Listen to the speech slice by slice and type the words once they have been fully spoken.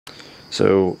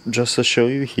So just to show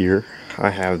you here,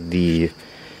 I have the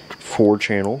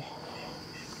 4-channel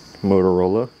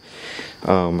Motorola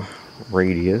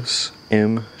Radius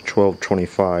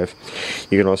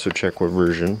M1225. You can also check what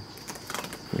version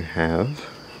you have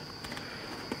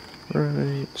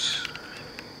right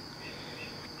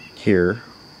here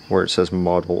where it says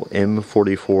model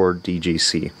M44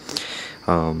 DGC.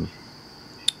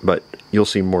 But you'll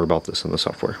see more about this in the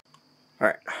software.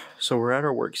 Alright, so we're at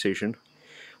our workstation.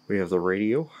 We have the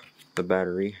radio, the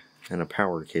battery, and a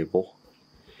power cable.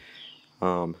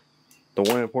 The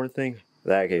one important thing,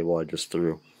 that cable I just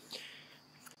threw.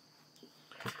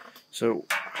 So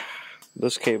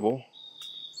this cable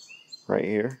right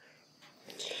here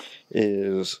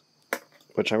is,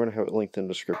 which I'm going to have it linked in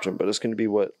the description, but it's going to be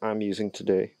what I'm using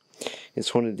today.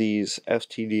 It's one of these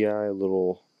FTDI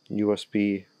little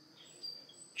USB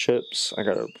chips. I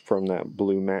got it from that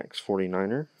Blue Max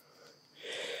 49er.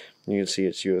 You can see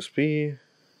it's USB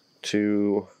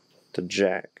to the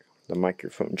jack, the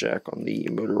microphone jack on the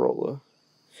Motorola.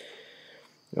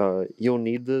 You'll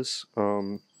need this.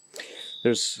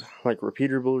 There's like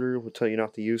Repeater Builder will tell you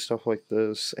not to use stuff like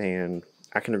this, and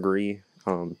I can agree.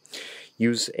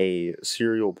 Use a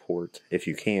serial port if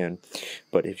you can,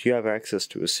 but if you have access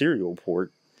to a serial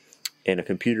port and a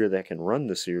computer that can run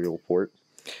the serial port,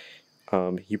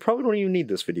 you probably don't even need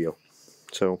this video.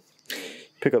 So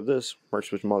pick up this,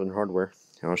 works with modern hardware,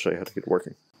 and I'll show you how to get it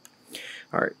working.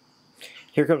 Alright,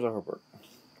 here comes our homework.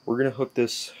 We're going to hook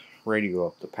this radio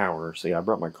up to power. See, I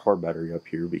brought my car battery up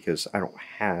here because I don't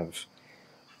have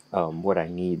what I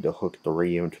need to hook the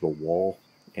radio into the wall,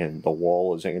 and the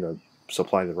wall isn't going to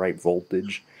supply the right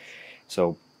voltage.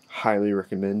 So highly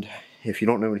recommend, if you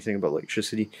don't know anything about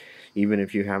electricity, even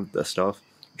if you have the stuff,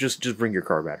 just bring your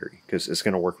car battery, because it's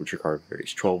going to work with your car battery.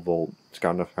 It's 12 volt, it's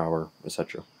got enough power,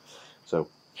 etc. So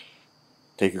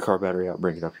take your car battery out,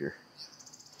 bring it up here.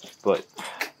 But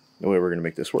the way we're going to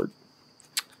make this work,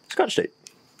 Scotch tape.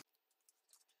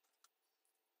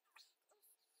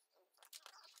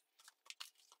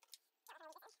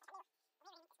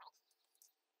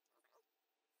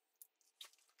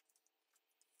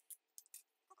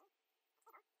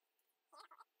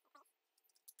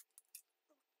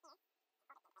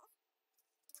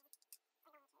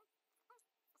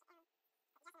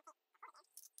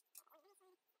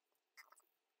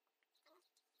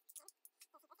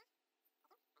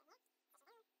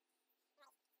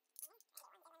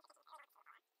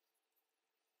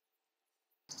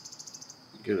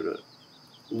 Give it a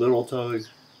little tug,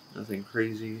 nothing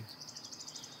crazy.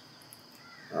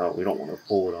 We don't want to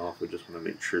pull it off, we just want to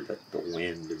make sure that the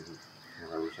wind and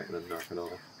whatever's not going to knock it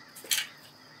off.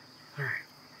 Alright.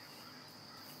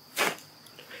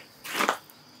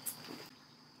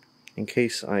 In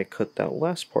case I cut that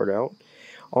last part out,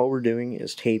 all we're doing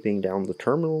is taping down the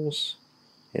terminals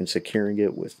and securing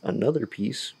it with another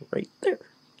piece right there.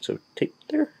 So tape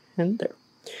there and there.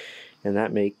 And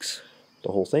that makes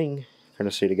the whole thing kind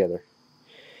of stay together.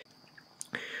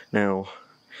 Now,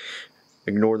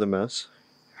 ignore the mess.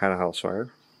 Had a house fire.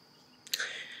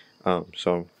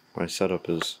 So my setup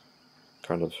is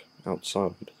kind of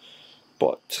outside.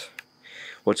 But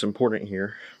what's important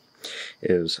here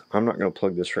is I'm not going to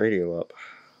plug this radio up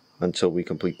until we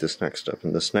complete this next step.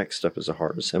 And this next step is the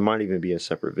hardest. It might even be a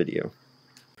separate video.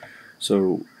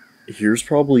 So here's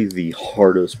probably the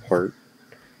hardest part,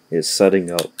 is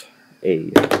setting up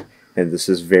a, and this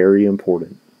is very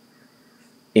important,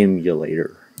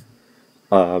 emulator.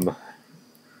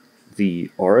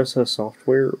 The RSS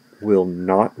software will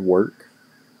not work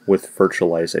with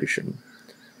virtualization.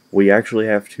 We actually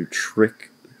have to trick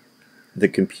the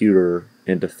computer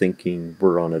into thinking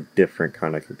we're on a different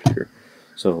kind of computer.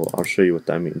 So I'll show you what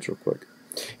that means real quick.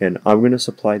 And I'm going to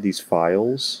supply these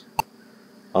files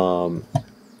below,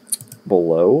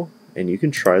 and you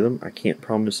can try them. I can't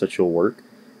promise that you'll work.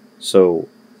 So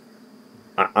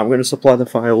I'm going to supply the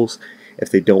files. If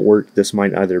they don't work, this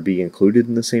might either be included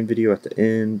in the same video at the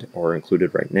end, or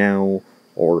included right now,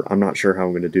 or I'm not sure how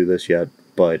I'm going to do this yet,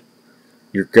 but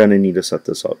you're going to need to set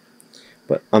this up.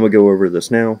 But I'm going to go over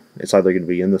this now. It's either going to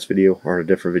be in this video or in a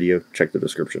different video. Check the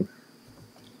description.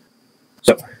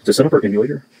 So, to set up our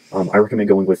emulator, I recommend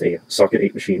going with a socket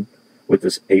 8 machine with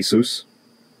this Asus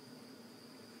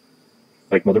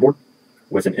like motherboard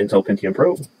with an Intel Pentium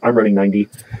Pro. I'm running 90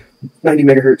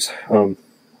 megahertz.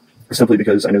 Simply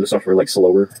because I know the software likes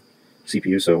slower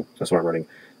CPU, so that's why I'm running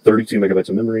 32 megabytes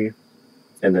of memory.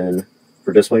 And then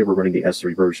for display, we're running the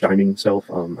S3 Verge timing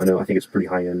stealth. I think it's pretty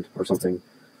high end or something,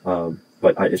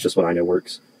 but it's just what I know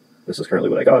works. This is currently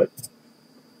what I got.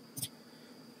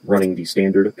 Running the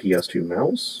standard PS2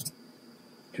 mouse,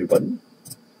 2 button,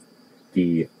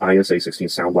 the ISA16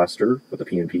 Sound Blaster with the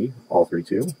PNP, all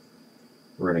 32,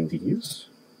 running these.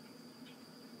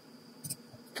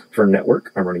 For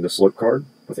network, I'm running the Slope card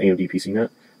with AMD PCNet.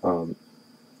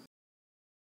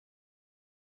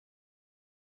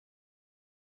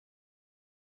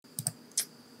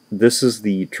 This is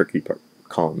the tricky part,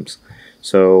 comms.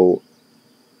 So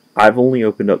I've only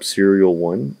opened up serial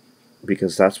 1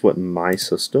 because that's what my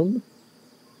system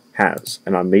has,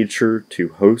 and I made sure to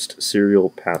host serial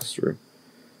pass-through.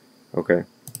 Okay,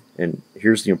 and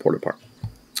here's the important part.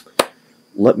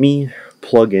 Let me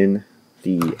plug in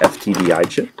the FTDI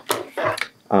chip.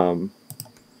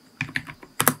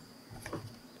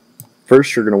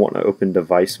 First, you're going to want to open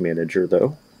Device Manager,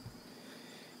 though,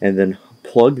 and then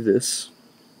plug this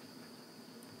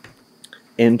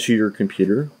into your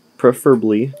computer.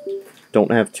 Preferably,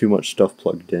 don't have too much stuff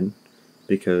plugged in,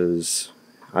 because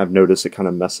I've noticed it kind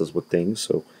of messes with things.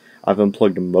 So I've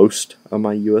unplugged most of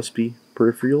my USB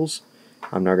peripherals.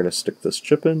 I'm now going to stick this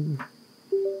chip in,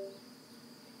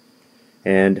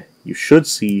 and you should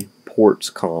see ports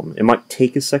COM. It might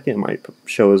take a second, it might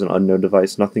show as an unknown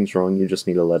device. Nothing's wrong, you just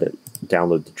need to let it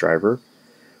download the driver.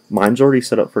 Mine's already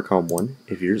set up for COM1.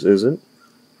 If yours isn't,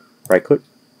 right click,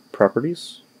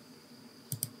 Properties,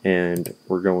 and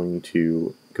we're going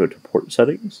to go to Port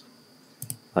Settings,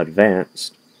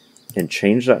 Advanced, and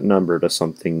change that number to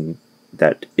something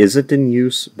that isn't in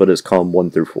use but is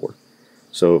COM1 through 4.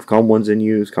 So if COM1's in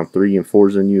use, COM3 and 4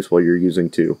 is in use, while you're using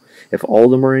 2. If all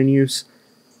of them are in use,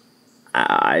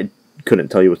 I couldn't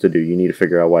tell you what to do. You need to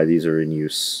figure out why these are in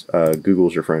use.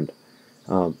 Google's your friend.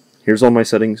 Here's all my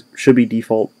settings. Should be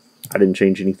default. I didn't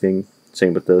change anything.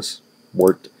 Same with this.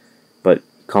 Worked. But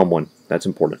COM1, that's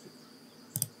important.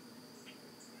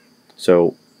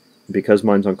 So because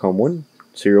mine's on COM1,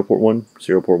 serial port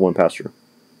 1 pass-through.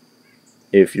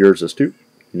 If yours is 2, you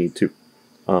need 2.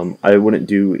 I wouldn't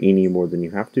do any more than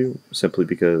you have to, simply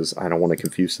because I don't want to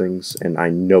confuse things, and I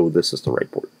know this is the right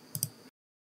port.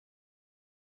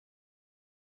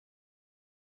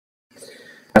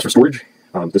 As for storage,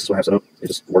 this is what I have set up. It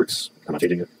just works. I'm not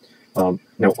changing it.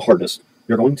 Now, hard disk.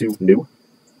 You're going to new.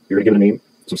 You're going to give it a name,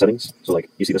 some settings. So, like,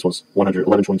 you see this one's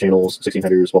 111 channels, 16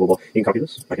 headers, blah, blah, blah. You can copy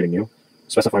this by hitting new,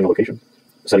 specifying a location,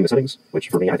 setting the settings, which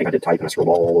for me, I think I did type, and I scrolled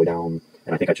all the way down,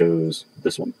 and I think I chose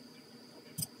this one.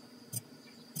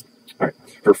 Alright,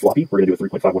 for floppy, we're going to do a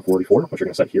 3.51484, which you're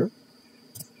going to set here.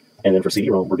 And then for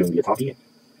CD-ROM, we're doing the Atapi,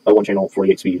 01 channel,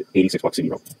 48 speed, 86 bucks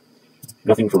CD-ROM.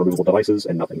 Nothing for removable devices,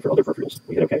 and nothing for other peripherals.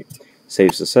 We hit OK.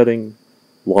 Saves the setting,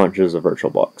 launches a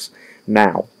VirtualBox.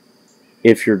 Now,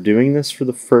 if you're doing this for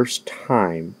the first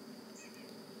time,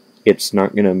 it's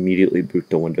not going to immediately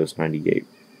boot to Windows 98.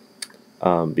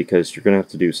 Because you're going to have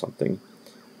to do something.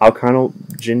 I'll kind of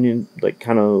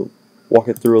walk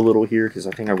it through a little here, because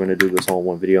I think I'm going to do this all in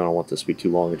one video. I don't want this to be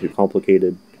too long and too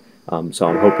complicated. So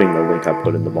I'm hoping the link I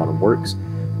put in the bottom works.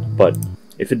 But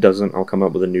if it doesn't, I'll come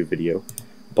up with a new video.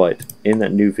 But in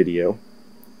that new video,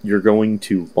 you're going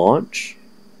to launch,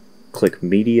 click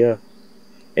Media,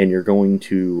 and you're going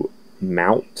to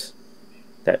mount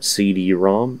that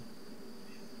CD-ROM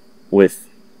with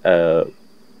the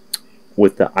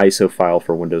ISO file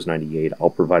for Windows 98. I'll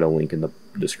provide a link in the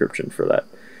description for that.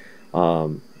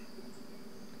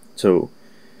 So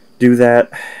do that,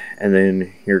 and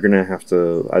then you're going to have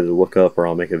to either look up, or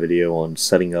I'll make a video on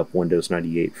setting up Windows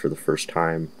 98 for the first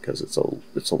time, because it's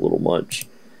a little much.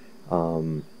 A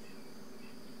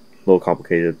little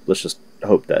complicated. Let's just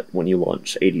hope that when you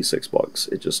launch 86 bucks,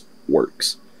 it just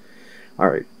works.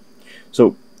 Alright,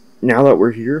 so now that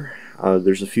we're here,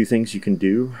 there's a few things you can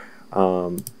do.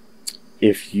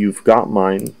 If you've got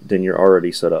mine, then you're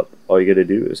already set up. All you gotta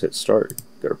do is hit Start,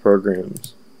 go to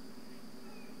Programs,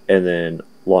 and then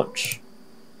launch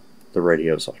the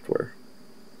radio software.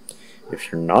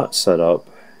 If you're not set up,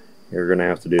 you're gonna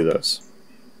have to do this.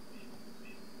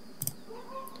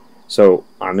 So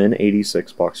I'm in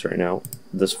 86 bucks right now.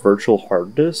 This virtual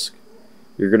hard disk,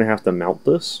 you're gonna have to mount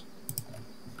this.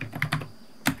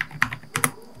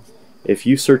 If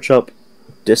you search up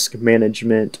disk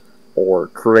management or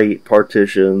create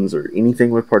partitions or anything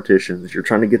with partitions, you're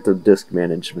trying to get the disk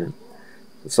management.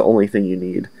 It's the only thing you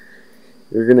need.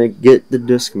 You're gonna get the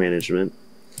disk management.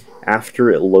 After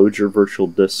it loads your virtual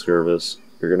disk service,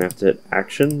 you're gonna have to hit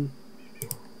Action,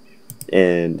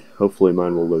 and hopefully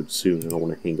mine will load soon. I don't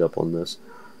want to hang up on this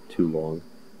too long,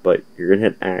 but you're gonna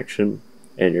hit Action,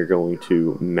 and you're going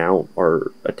to mount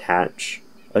or attach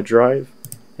a drive,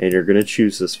 and you're gonna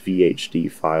choose this VHD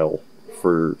file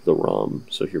for the ROM.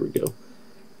 So here we go.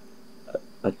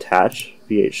 Attach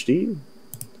VHD,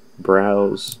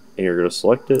 browse, and you're gonna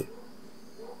select it.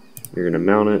 You're gonna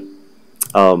mount it,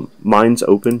 Mine's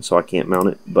open, so I can't mount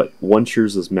it, but once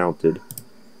yours is mounted,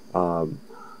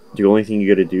 the only thing you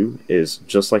got to do is,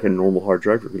 just like a normal hard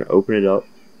drive, you're going to open it up,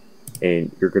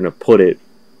 and you're going to put it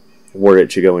where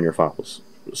it should go in your files.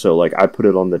 So, like, I put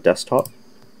it on the desktop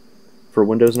for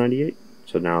Windows 98,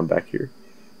 so now I'm back here.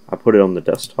 I put it on the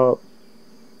desktop,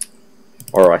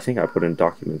 or I think I put in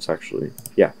Documents, actually.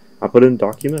 Yeah, I put in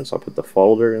Documents, I put the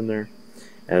folder in there,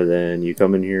 and then you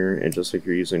come in here, and just like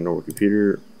you're using a normal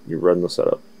computer, you run the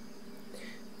setup.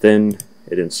 Then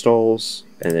it installs,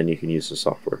 and then you can use the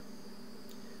software.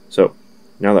 So,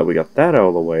 now that we got that out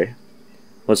of the way,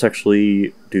 let's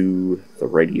actually do the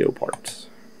radio part.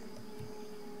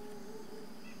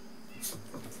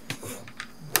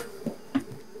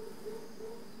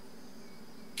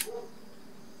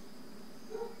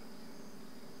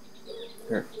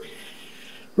 Here.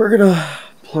 We're gonna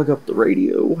plug up the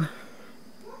radio.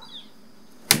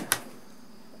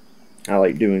 I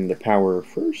like doing the power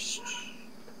first.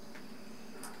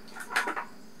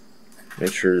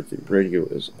 Make sure the radio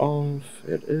is off.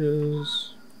 It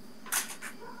is.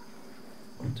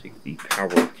 I'll take the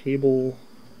power cable.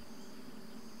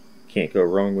 Can't go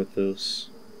wrong with this.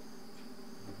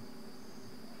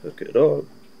 Hook it up.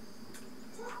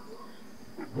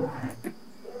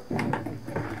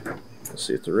 Let's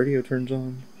see if the radio turns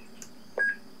on.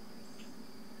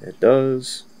 It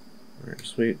does. Alright,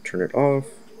 sweet. Turn it off.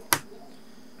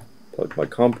 Plug my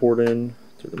COM port in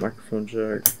through the microphone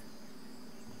jack.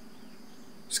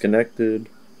 It's connected.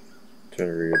 Turn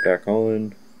the radio back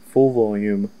on. Full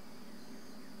volume.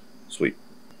 Sweet.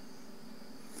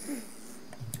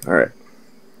 Alright.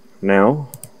 Now.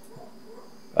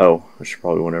 Oh, I should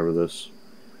probably went over this.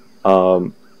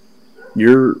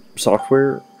 Your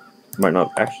software might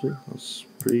not actually. That's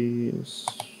pretty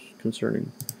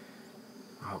concerning.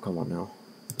 Oh, come on now.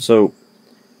 So,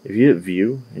 if you hit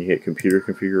View and you hit Computer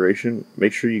Configuration,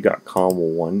 make sure you got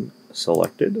COM1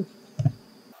 selected.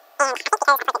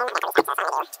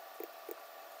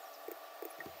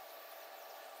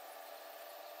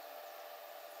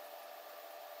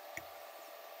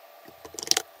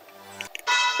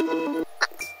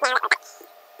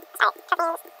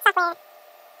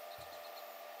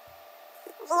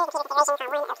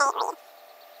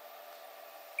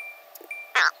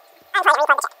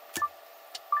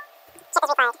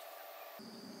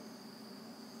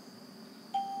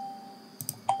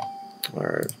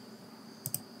 Alright.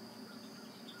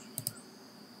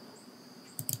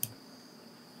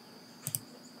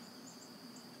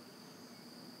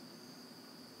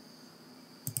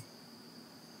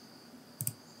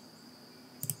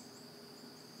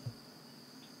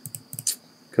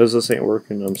 Because this ain't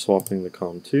working, I'm swapping the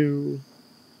COM2.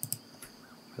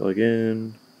 Plug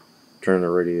in. Turn the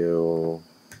radio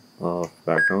off,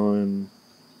 back on.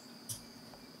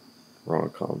 We're on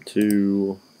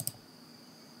COM2.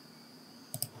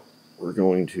 We're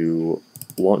going to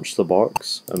launch the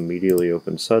box, immediately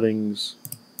open settings.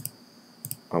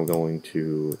 I'm going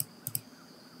to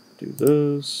do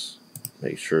this,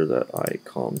 make sure that I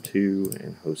COM2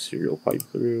 and host serial pipe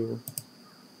through.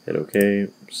 Hit OK,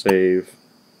 save.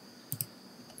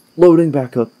 Loading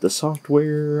back up the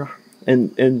software,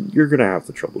 and you're gonna have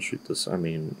to troubleshoot this. I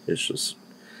mean, it's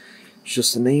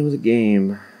just the name of the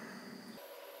game.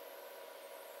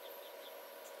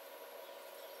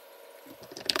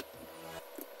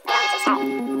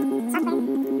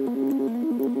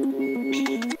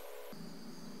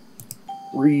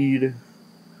 Read.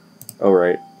 Oh,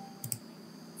 right.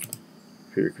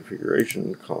 Computer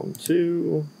configuration,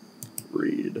 COM2,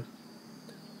 read.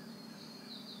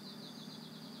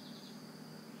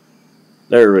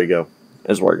 There we go.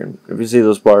 It's working. If you see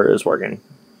this bar, it's working.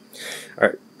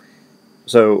 Alright.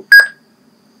 So,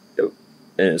 and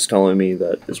it's telling me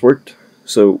that it's worked.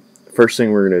 So, first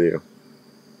thing we're going to do,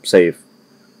 save.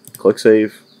 Click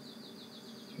save.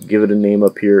 Give it a name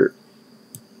up here.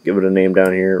 Give it a name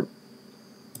down here.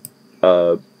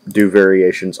 Do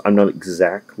variations. I'm not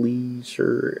exactly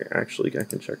sure. Actually, I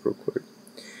can check real quick.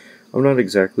 I'm not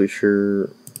exactly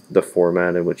sure the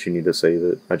format in which you need to save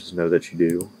it. I just know that you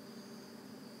do.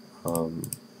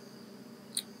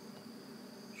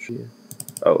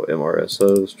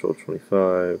 MRSOs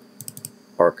 1225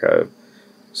 archive.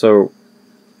 So,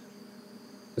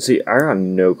 see, I got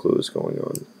no clue what's going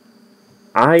on.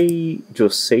 I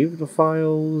just saved the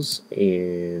files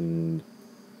and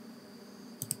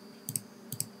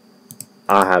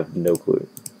I have no clue.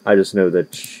 I just know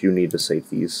that you need to save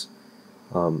these.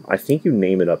 I think you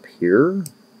name it up here.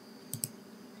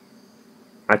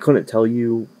 I couldn't tell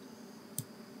you.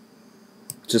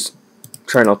 Just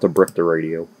try not to brick the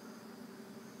radio.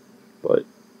 But,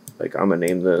 like, I'm gonna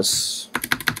name this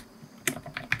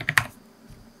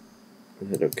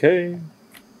Hit OK.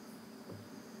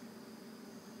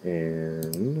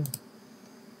 And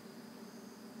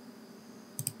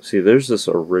see, there's this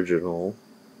original.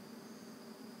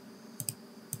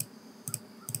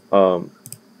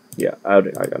 Yeah, I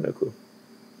got no clue.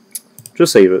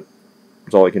 Just save it.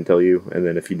 That's all I can tell you. And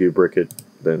then if you do brick it,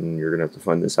 then you're gonna have to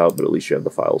find this out. But at least you have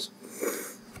the files.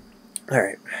 All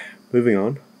right, moving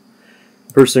on.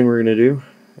 First thing we're gonna do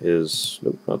is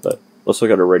nope, not that. Let's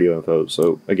look at our radio info.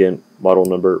 So again, model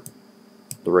number,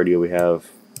 the radio we have,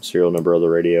 serial number of the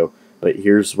radio. But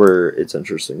here's where it's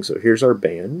interesting. So here's our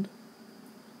band,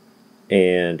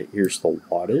 and here's the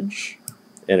wattage,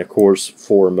 and of course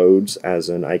 4 modes, as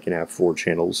in I can have 4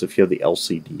 channels. If you have the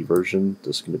LCD version,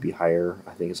 this is going to be higher.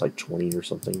 I think it's like 20 or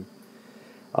something.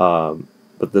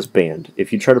 But this band,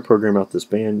 if you try to program out this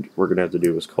band, we're going to have to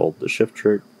do what's called the shift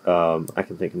trick. I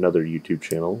can think another YouTube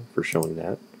channel for showing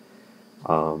that.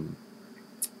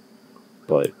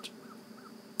 But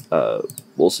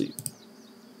we'll see.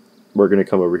 We're going to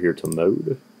come over here to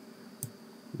mode.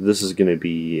 This is going to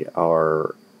be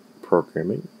our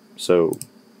programming. So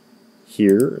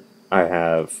here I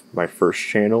have my first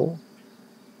channel,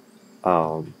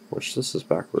 which this is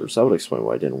backwards. That would explain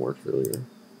why it didn't work earlier.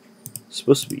 It's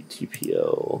supposed to be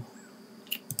TPL.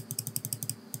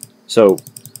 So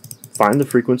find the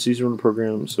frequencies you want to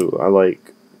program. So I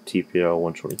like TPL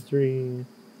 123,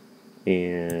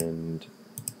 and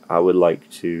I would like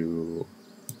to,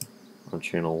 on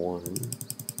channel 1,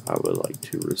 I would like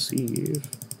to receive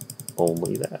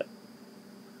only that.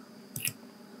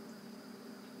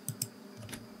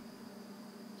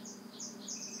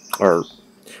 Or,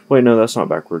 wait, no, that's not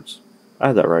backwards. I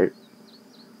had that right.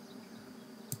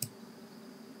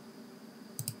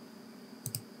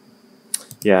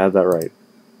 Yeah, I had that right.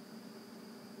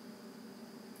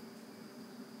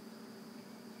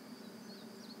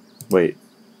 Wait.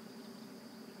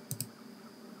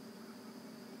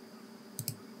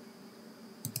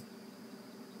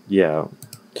 Yeah.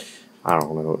 I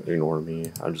don't know. Ignore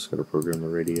me. I'm just going to program the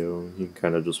radio. You can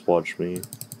kind of just watch me.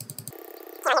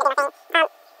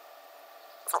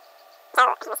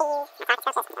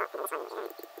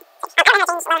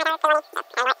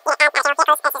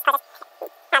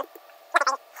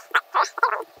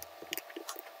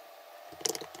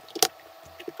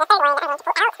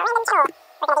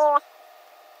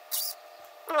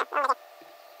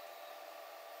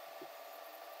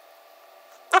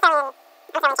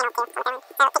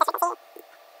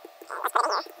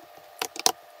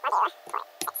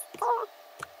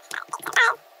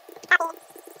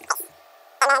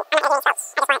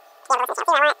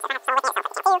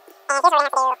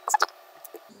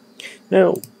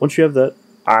 Now, once you have that,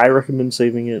 I recommend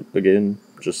saving it again,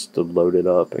 just to load it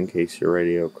up in case your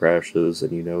radio crashes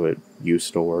and you know it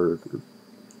used to work.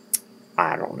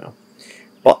 I don't know.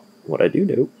 But what I do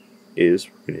know is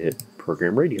we're going to hit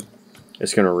program radio.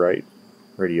 It's going to write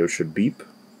radio should beep.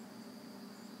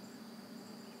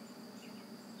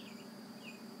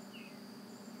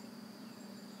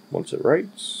 Once it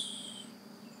writes,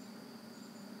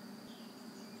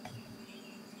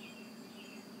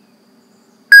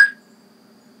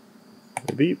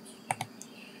 it beeps.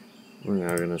 We're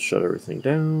now going to shut everything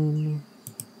down.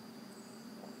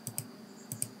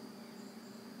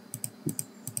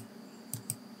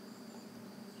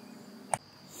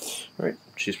 Alright,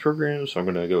 she's programmed, so I'm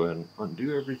going to go ahead and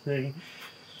undo everything.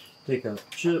 Take out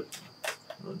the chip.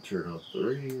 Turn off the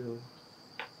radio.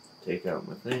 Take out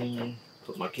my thing.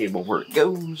 Put my cable where it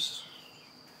goes.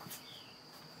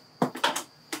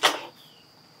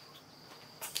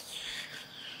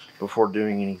 Before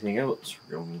doing anything else,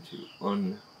 we're going to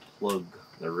unplug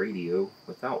the radio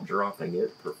without dropping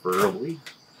it, preferably.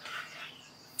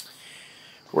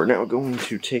 We're now going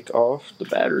to take off the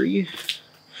battery,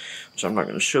 which I'm not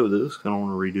going to show this. I don't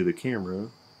want to redo the camera,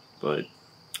 but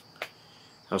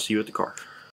I'll see you at the car.